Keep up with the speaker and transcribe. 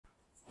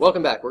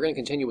Welcome back. We're going to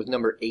continue with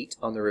number 8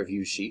 on the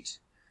review sheet.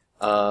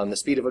 The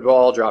speed of a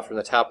ball dropped from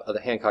the top of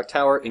the Hancock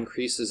Tower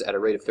increases at a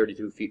rate of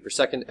 32 feet per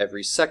second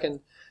every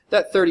second.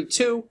 That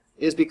 32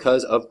 is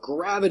because of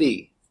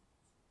gravity.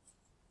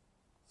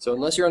 So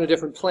unless you're on a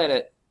different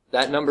planet,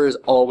 that number is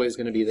always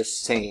going to be the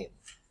same.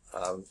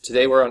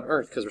 Today we're on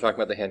Earth because we're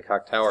talking about the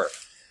Hancock Tower.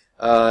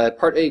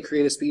 Part A,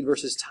 create a speed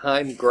versus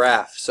time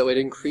graph. So it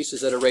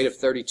increases at a rate of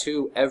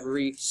 32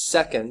 every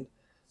second.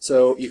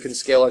 So you can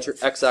scale out your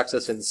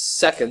x-axis in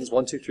seconds,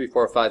 1, 2, 3,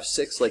 4, 5,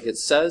 6, like it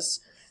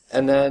says.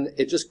 And then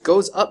it just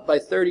goes up by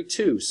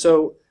 32.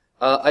 So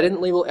I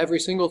didn't label every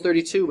single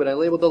 32, but I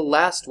labeled the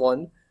last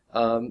one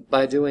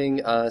by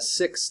doing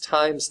 6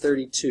 times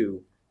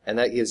 32. And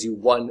that gives you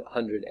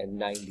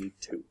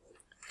 192.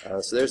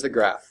 So there's the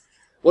graph.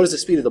 What is the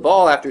speed of the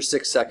ball after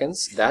 6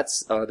 seconds?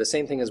 That's the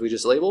same thing as we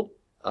just labeled,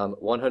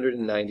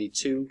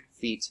 192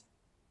 feet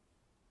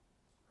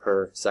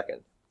per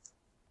second.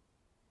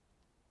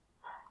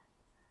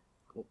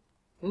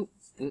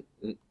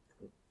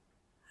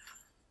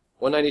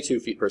 192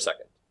 feet per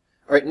second.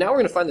 All right, now we're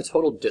going to find the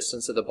total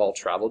distance that the ball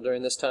traveled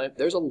during this time.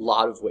 There's a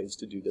lot of ways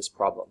to do this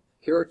problem.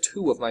 Here are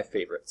 2 of my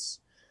favorites.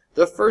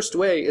 The first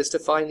way is to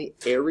find the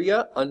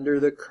area under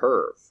the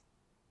curve.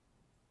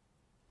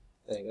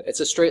 It's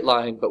a straight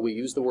line, but we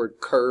use the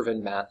word curve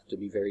in math to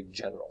be very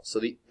general.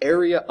 So the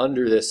area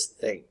under this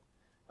thing.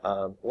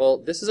 Well,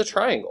 this is a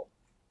triangle.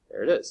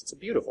 There it is. It's a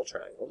beautiful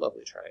triangle,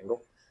 lovely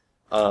triangle.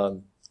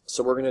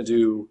 So we're going to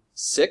do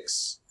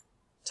 6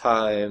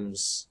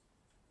 times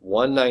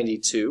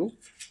 192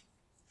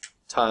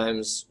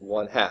 times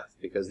 1/2,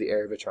 because the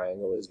area of a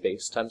triangle is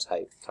base times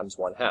height times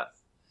 1/2.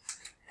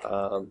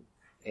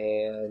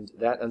 And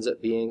that ends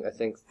up being, I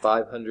think,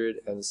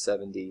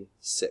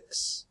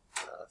 576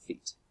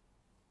 feet.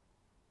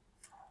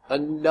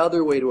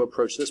 Another way to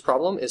approach this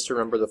problem is to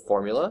remember the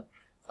formula.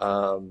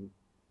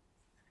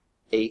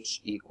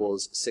 H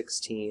equals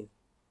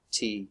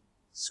 16t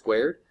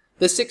squared.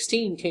 The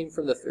 16 came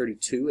from the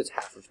 32. It's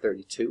half of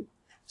 32.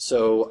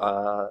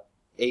 So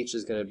H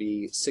is going to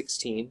be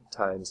 16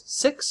 times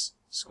 6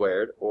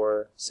 squared,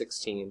 or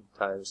 16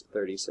 times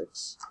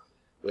 36,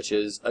 which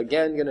is,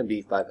 again, going to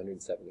be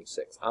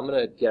 576. I'm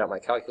going to get out my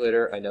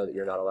calculator. I know that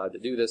you're not allowed to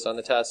do this on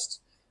the test,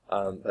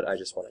 but I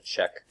just want to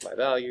check my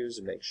values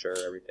and make sure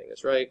everything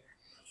is right.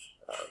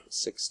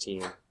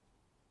 16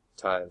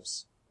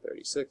 times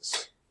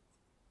 36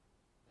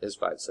 is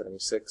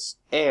 576,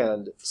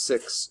 and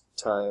 6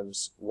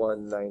 times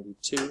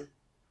 192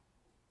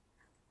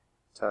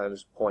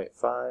 times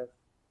 0.5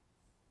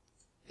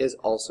 is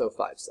also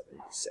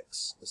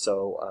 576.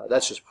 So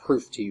that's just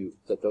proof to you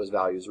that those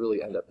values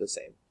really end up the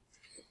same.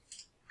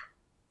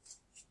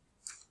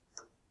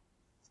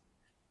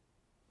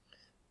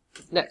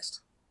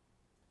 Next,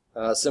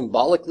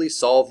 symbolically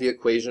solve the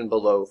equation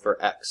below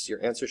for x.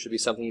 Your answer should be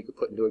something you could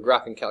put into a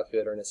graphing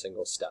calculator in a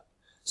single step.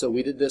 So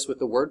we did this with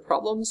the word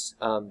problems,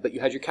 but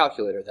you had your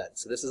calculator then.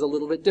 So this is a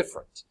little bit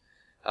different.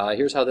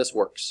 Here's how this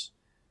works.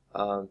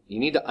 You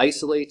need to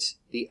isolate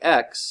the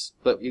x,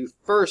 but you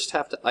first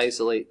have to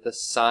isolate the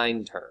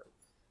sine term.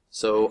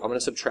 So I'm going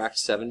to subtract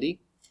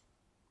 70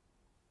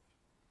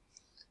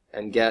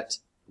 and get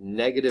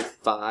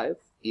 -5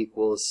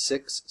 equals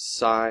 6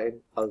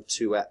 sine of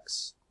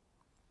 2x.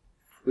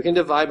 We can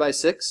divide by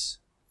 6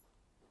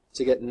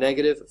 to get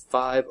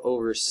 -5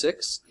 over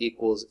 6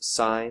 equals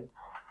sine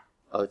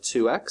of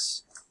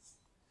 2x.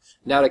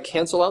 Now to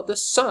cancel out the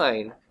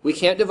sine, we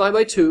can't divide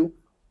by 2.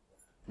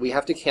 We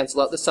have to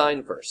cancel out the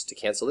sine first. To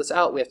cancel this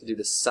out, we have to do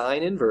the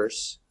sine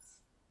inverse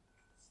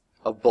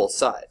of both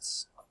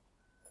sides.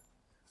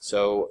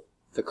 So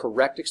the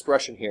correct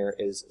expression here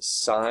is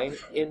sine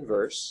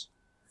inverse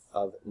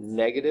of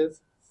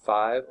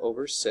 -5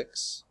 over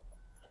 6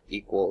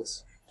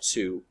 equals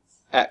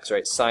 2x,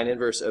 right? Sine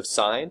inverse of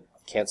sine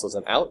cancels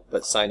them out,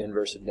 but sine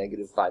inverse of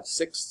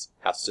 -5/6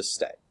 has to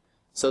stay.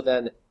 So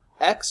then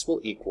x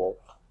will equal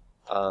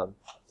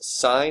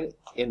sine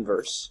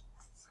inverse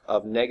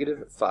of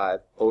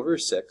 -5 over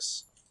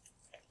 6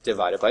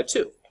 divided by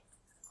 2.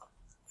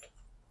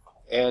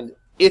 And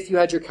if you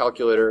had your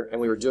calculator and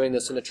we were doing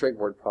this in a trig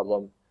word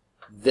problem,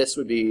 this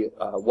would be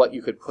what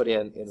you could put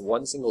in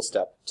one single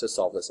step to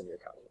solve this in your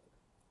calculator.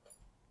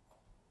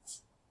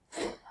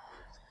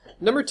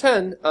 Number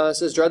 10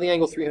 says draw the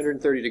angle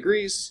 330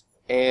 degrees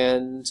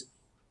and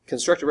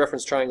construct a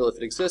reference triangle if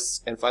it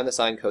exists and find the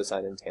sine,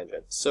 cosine, and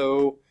tangent.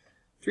 So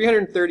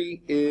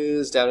 330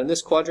 is down in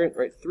this quadrant,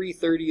 right?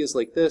 330 is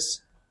like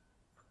this.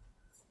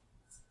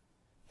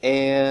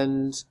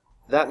 And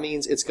that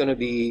means it's going to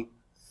be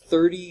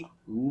 30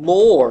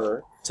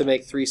 more to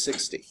make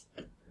 360.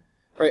 All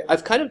right,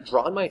 I've kind of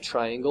drawn my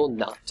triangle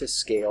not to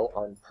scale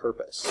on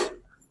purpose.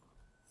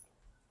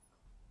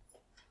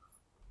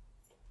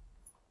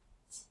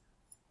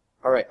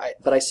 All right,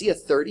 but I see a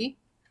 30,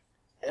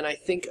 and I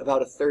think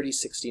about a 30,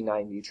 60,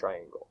 90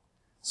 triangle.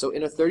 So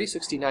in a 30,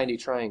 60, 90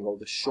 triangle,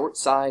 the short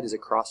side is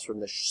across from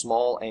the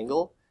small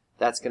angle.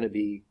 That's going to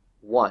be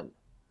 1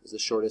 is the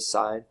shortest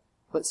side.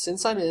 But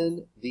since I'm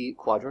in the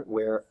quadrant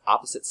where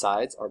opposite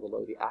sides are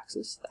below the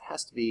axis, that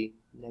has to be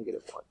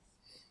 -1.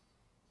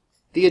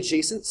 The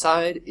adjacent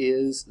side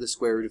is the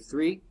square root of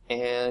 3,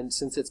 and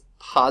since it's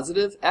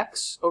positive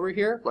x over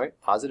here, right,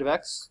 positive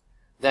x,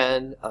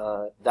 then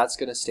that's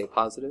going to stay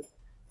positive,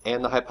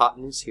 and the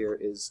hypotenuse here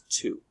is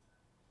 2.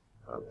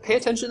 Pay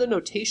attention to the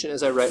notation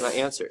as I write my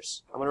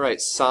answers. I'm going to write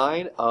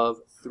sine of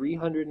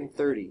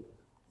 330,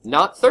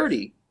 not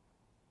 30,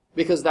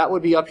 because that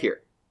would be up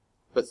here,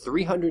 but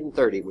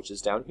 330, which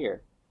is down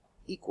here,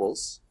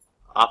 equals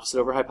opposite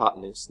over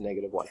hypotenuse,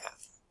 negative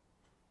 1/2.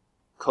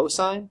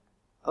 Cosine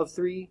of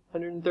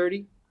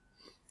 330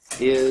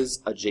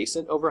 is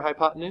adjacent over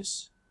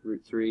hypotenuse,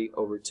 root 3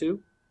 over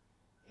 2,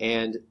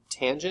 and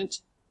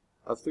tangent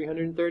of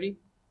 330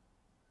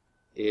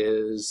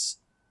 is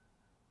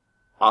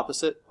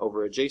opposite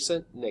over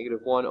adjacent,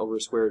 negative 1 over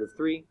square root of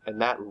 3,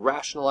 and that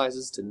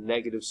rationalizes to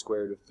negative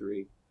square root of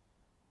 3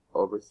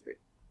 over 3.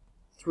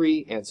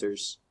 3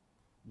 answers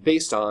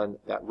based on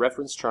that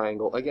reference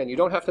triangle. Again, you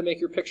don't have to make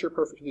your picture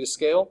perfectly to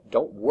scale.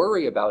 Don't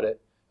worry about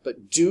it,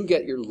 but do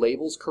get your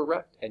labels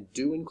correct and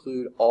do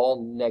include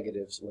all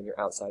negatives when you're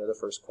outside of the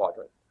first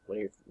quadrant.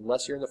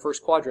 Unless you're in the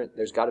first quadrant,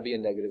 there's got to be a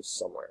negative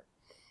somewhere.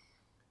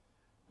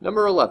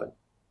 Number 11.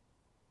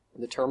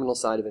 The terminal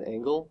side of an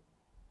angle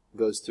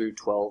goes through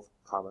 12,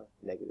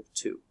 negative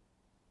 2.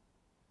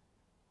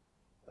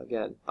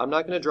 Again, I'm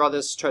not going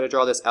to try to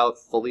draw this out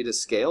fully to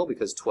scale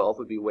because 12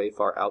 would be way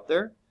far out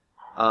there.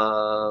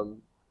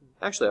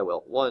 Actually, I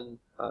will. 1,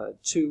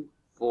 2,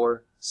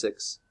 4,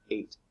 6,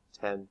 8,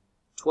 10,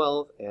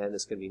 12, and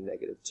it's going to be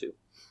negative 2.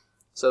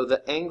 So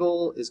the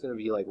angle is going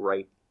to be like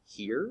right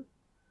here.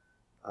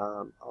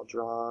 I'll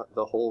draw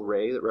the whole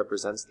ray that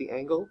represents the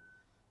angle,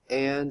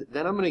 and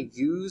then I'm going to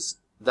use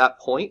that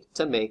point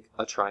to make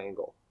a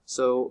triangle.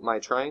 So my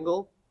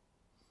triangle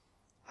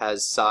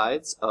has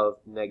sides of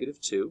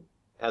negative 2,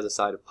 has a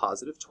side of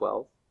positive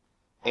 12,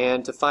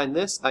 and to find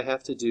this I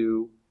have to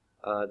do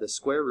the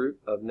square root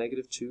of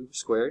negative 2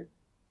 squared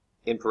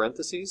in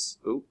parentheses,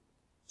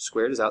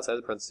 squared is outside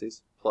the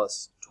parentheses,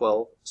 plus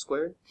 12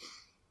 squared.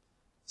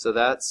 So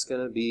that's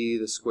going to be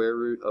the square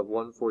root of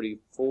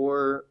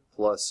 144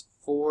 plus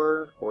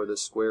 4, or the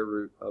square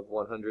root of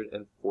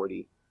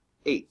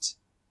 148.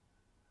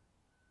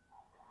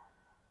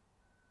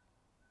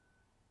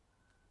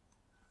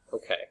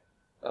 Okay,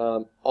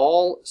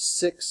 all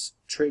 6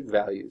 trig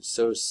values,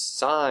 so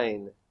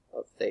sine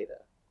of theta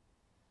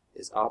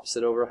is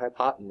opposite over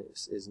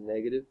hypotenuse, is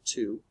negative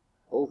 2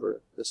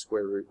 over the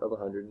square root of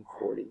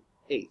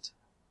 148.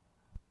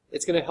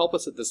 It's going to help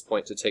us at this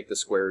point to take the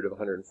square root of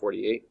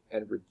 148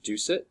 and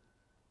reduce it.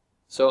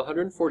 So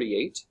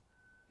 148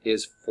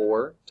 is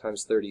 4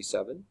 times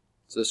 37.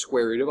 So the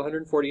square root of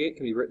 148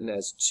 can be written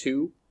as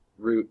 2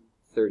 root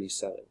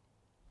 37.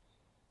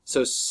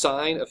 So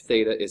sine of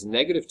theta is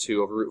negative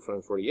 2 over root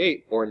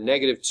 148, or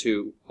negative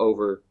 2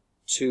 over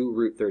 2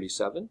 root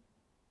 37.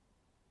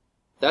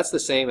 That's the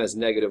same as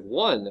negative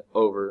 1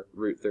 over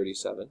root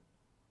 37,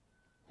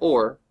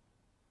 or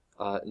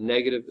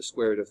negative the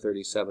square root of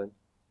 37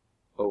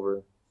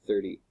 over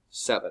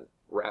 37,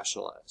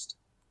 rationalized.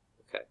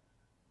 Okay.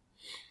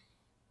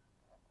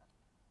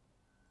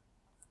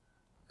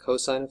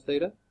 Cosine of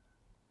theta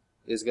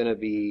is going to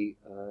be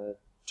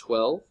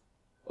 12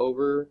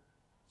 over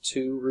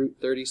 2 root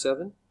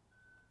 37,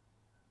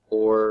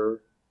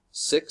 or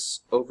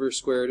 6 over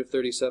square root of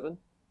 37,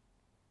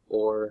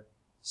 or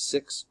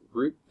 6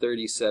 root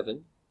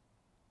 37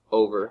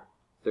 over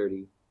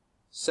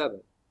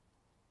 37.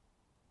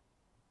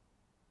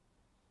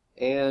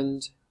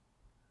 And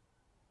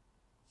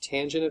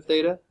tangent of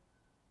theta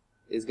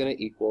is going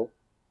to equal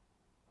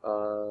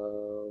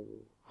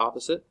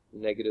opposite,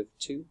 negative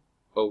 2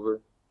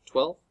 over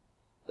 12.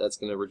 That's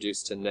going to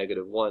reduce to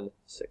negative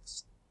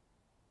 1/6.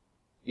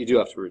 You do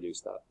have to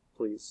reduce that,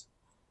 please.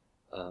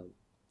 Now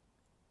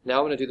I'm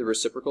going to do the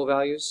reciprocal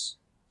values.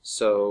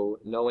 So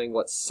knowing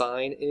what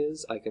sine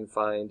is, I can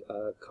find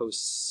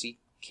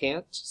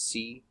cosecant,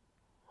 C-S-C,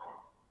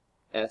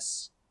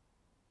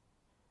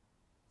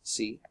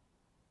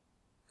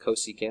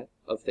 cosecant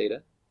of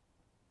theta.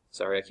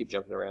 Sorry, I keep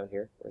jumping around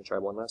here. We're going to try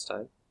one last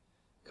time.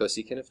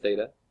 Cosecant of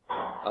theta.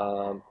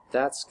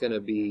 That's going to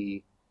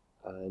be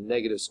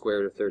negative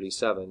square root of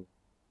 37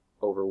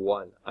 over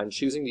 1. I'm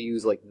choosing to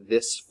use like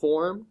this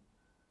form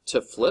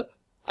to flip.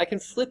 I can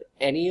flip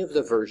any of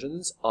the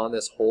versions on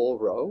this whole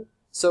row.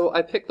 So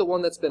I picked the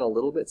one that's been a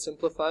little bit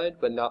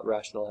simplified, but not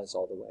rationalized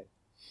all the way.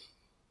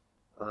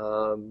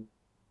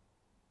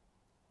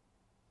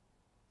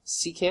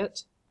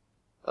 Secant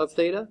of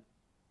theta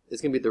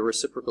is going to be the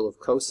reciprocal of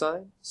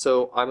cosine.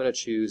 So I'm going to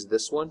choose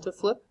this one to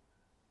flip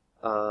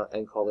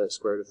and call it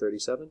square root of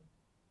 37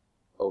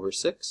 over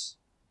 6.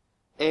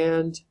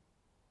 And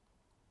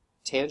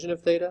tangent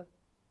of theta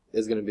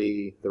is going to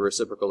be the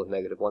reciprocal of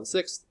negative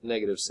 1/6,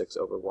 negative 6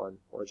 over 1,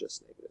 or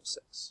just negative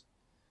 6.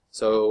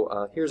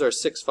 So here's our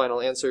 6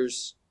 final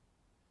answers.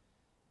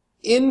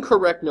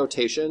 Incorrect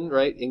notation,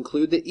 right?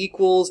 Include the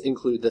equals,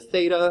 include the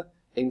theta,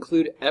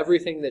 include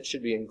everything that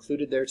should be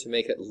included there to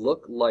make it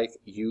look like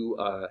you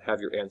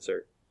have your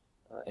answer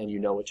and you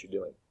know what you're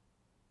doing.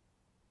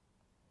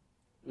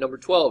 Number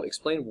 12,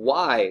 explain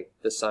why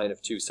the sine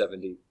of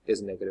 270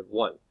 is negative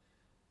 1.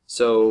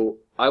 So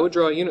I would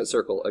draw a unit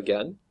circle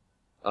again,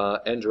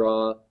 and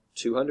draw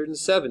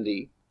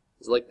 270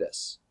 is like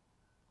this.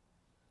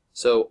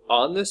 So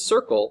on this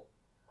circle,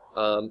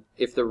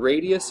 if the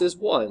radius is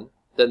 1,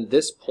 then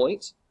this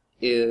point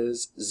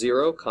is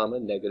 0,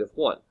 negative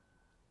 1.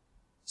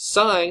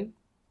 Sine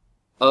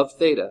of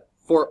theta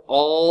for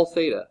all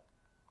theta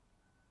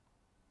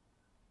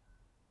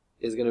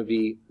is going to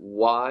be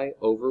y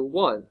over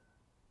 1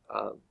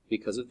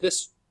 because of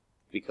this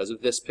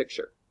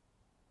picture.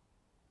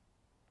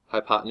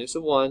 Hypotenuse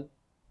of 1,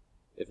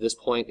 if this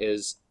point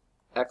is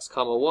x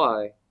comma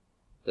y,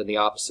 then the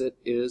opposite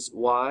is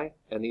y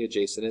and the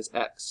adjacent is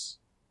x.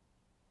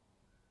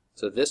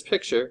 So this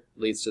picture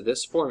leads to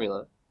this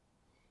formula,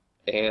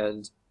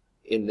 and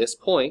in this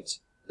point,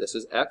 this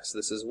is x,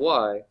 this is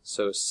y,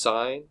 so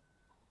sine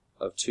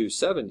of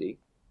 270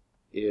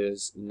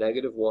 is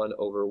negative 1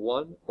 over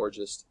 1, or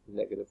just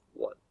negative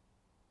 1.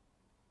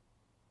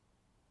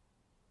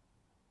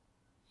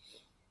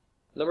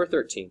 Number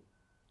 13.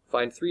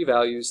 Find three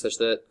values such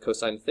that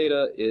cosine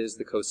theta is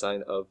the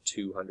cosine of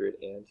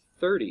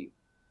 230.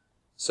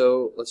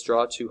 So let's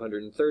draw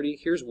 230.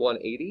 Here's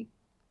 180.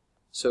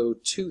 So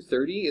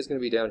 230 is going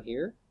to be down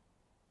here.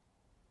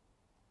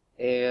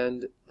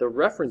 And the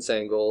reference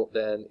angle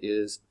then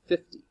is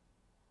 50.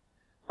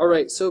 All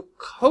right, so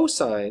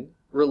cosine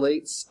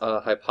relates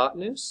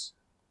hypotenuse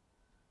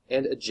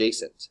and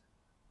adjacent.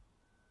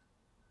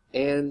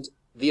 And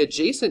the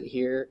adjacent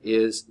here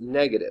is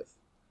negative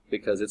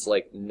because it's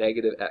like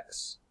negative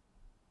x.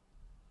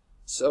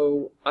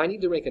 So I need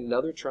to make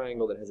another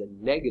triangle that has a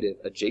negative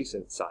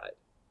adjacent side.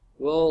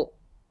 Well,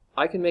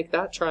 I can make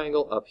that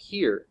triangle up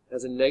here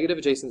as a negative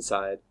adjacent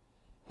side.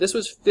 This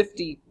was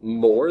 50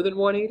 more than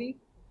 180,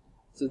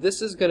 so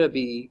this is going to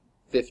be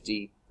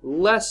 50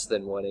 less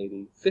than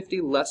 180.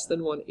 50 less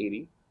than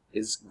 180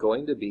 is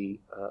going to be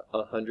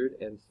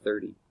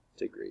 130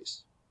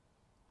 degrees.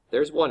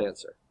 There's one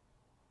answer.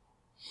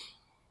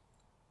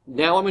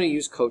 Now I'm going to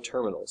use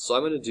coterminals. So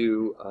I'm going to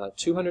do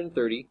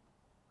 230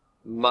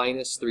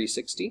 minus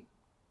 360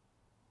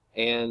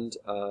 and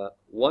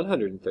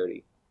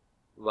 130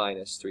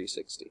 minus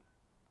 360.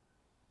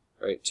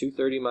 All right,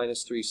 230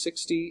 minus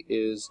 360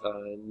 is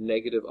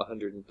negative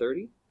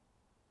 130.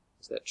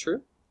 Is that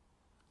true?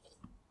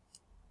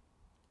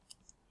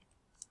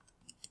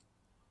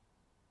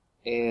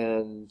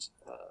 And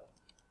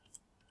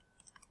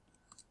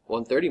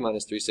 130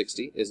 minus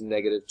 360 is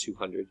negative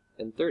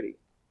 230.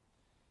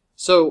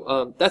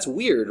 So that's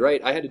weird,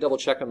 right? I had to double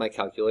check on my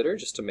calculator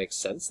just to make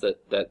sense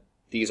that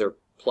these are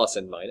plus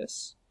and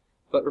minus.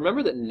 But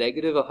remember that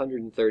negative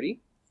 130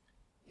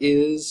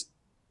 is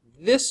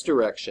this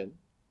direction,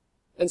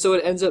 and so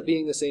it ends up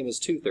being the same as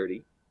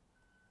 230.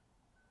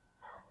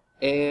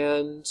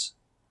 And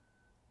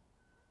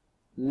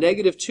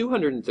negative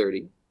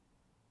 230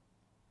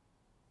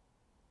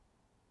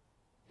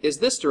 is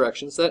this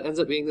direction, so that ends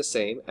up being the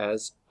same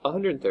as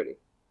 130.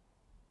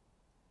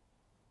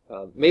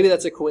 Maybe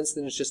that's a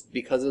coincidence just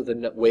because of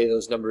the way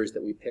those numbers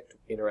that we picked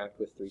interact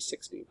with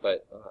 360,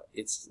 but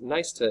it's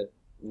nice to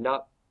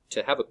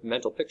have a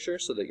mental picture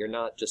so that you're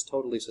not just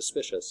totally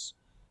suspicious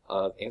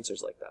of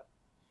answers like that.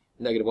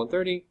 Negative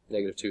 130,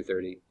 negative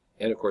 230,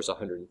 and of course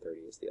 130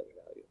 is the other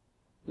value.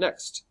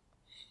 Next.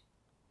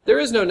 There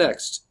is no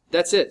next.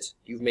 That's it.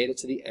 You've made it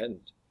to the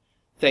end.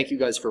 Thank you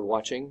guys for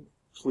watching.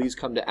 Please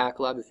come to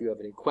ACLAB if you have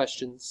any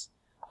questions.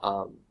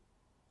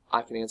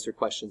 I can answer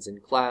questions in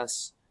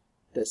class.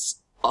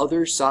 This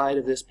other side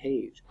of this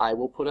page, I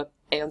will put up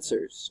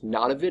answers,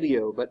 not a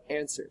video, but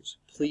answers.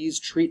 Please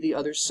treat the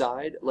other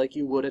side like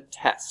you would a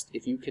test.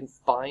 If you can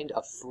find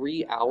a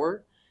free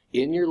hour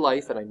in your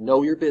life, and I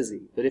know you're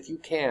busy, but if you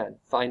can,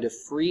 find a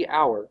free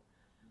hour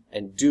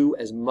and do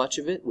as much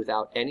of it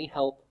without any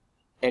help,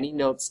 any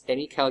notes,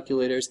 any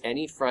calculators,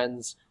 any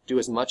friends. Do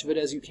as much of it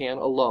as you can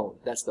alone.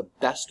 That's the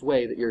best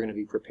way that you're going to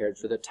be prepared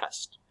for the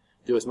test.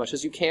 Do as much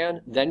as you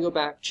can, then go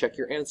back, check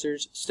your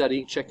answers,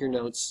 study, check your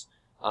notes,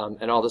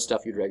 and all the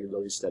stuff you'd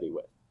regularly study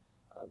with.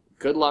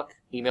 Good luck.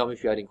 Email me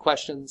if you have any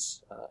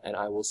questions, and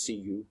I will see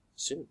you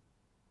soon.